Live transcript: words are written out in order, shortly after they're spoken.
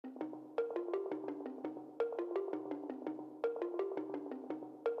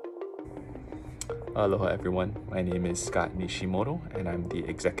Aloha everyone, my name is Scott Nishimoto and I'm the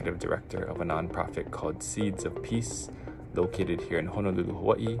executive director of a nonprofit called Seeds of Peace, located here in Honolulu,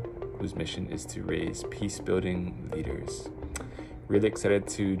 Hawaii, whose mission is to raise peace-building leaders. Really excited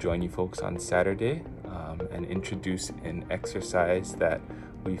to join you folks on Saturday and introduce an exercise that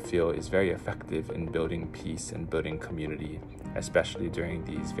we feel is very effective in building peace and building community, especially during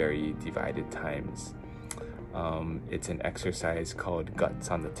these very divided times. It's an exercise called Guts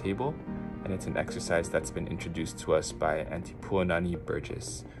on the Table, and it's an exercise that's been introduced to us by Auntie Puanani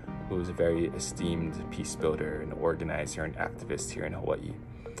Burgess, who is a very esteemed peace builder and organizer and activist here in Hawaii.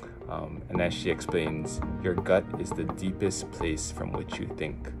 And as she explains, your gut is the deepest place from which you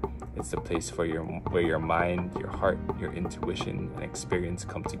think. It's the place where your mind, your heart, your intuition, and experience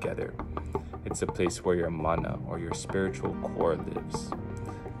come together. It's the place where your mana, or your spiritual core, lives.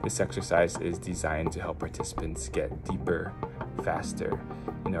 This exercise is designed to help participants get deeper, faster,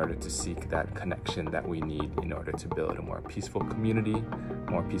 in order to seek that connection that we need in order to build a more peaceful community,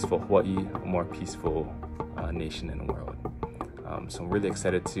 more peaceful Hawaii, a more peaceful nation and world. So I'm really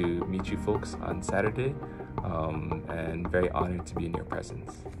excited to meet you folks on Saturday and very honored to be in your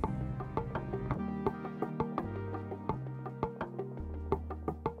presence.